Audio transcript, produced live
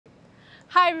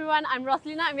Hi everyone, I'm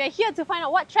Rosalina and we are here to find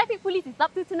out what traffic police is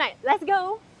up to tonight. Let's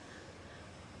go!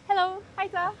 Hello, hi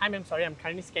sir. Hi ma'am, sorry, I'm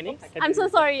currently scanning. I'm so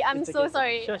sorry, I'm so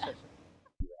sorry. Sure.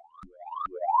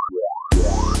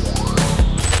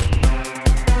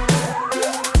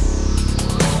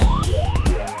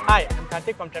 Hi, I'm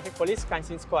Karthik from Traffic Police Crime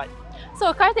Scene Squad.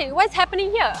 So Karthik, what's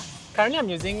happening here? Currently, I'm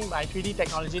using my 3D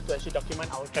technology to actually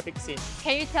document our traffic scene.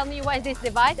 Can you tell me what is this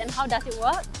device and how does it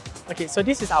work? Okay, so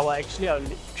this is our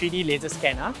 3D laser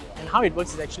scanner, and how it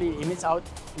works is actually it emits out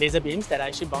laser beams that are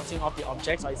actually bouncing off the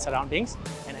objects or its surroundings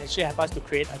and actually help us to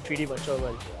create a 3D virtual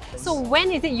world. So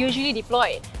when is it usually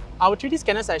deployed? Our 3D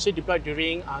scanners are actually deployed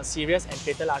during serious and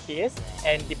fatal RTAs,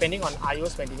 and depending on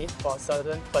IOs when they need for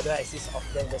certain further assist of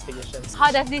the investigations.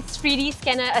 How does this 3D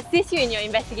scanner assist you in your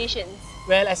investigations?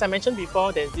 Well, as I mentioned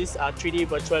before, there's this 3D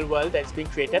virtual world that's been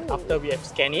created after we have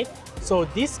scanned it. So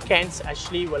these scans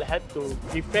actually will help to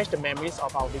refresh the memories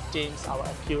of our victims, our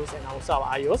accused, and also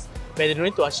our IOs, where they don't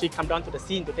need to actually come down to the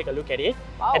scene to take a look at it.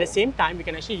 Wow. At the same time, we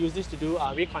can actually use this to do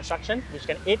reconstruction, which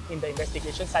can aid in the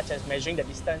investigation, such as measuring the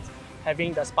distance,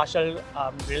 having the spatial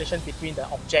relations between the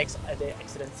objects at the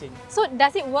accident scene. So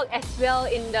does it work as well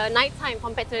in the night time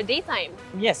compared to the daytime?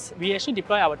 Yes, we actually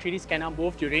deploy our 3D scanner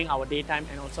both during our daytime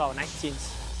and also our night scenes.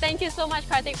 Thank you so much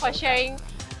Karthik for sharing.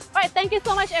 Alright, thank you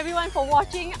so much everyone for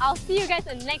watching. I'll see you guys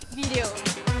in the next video.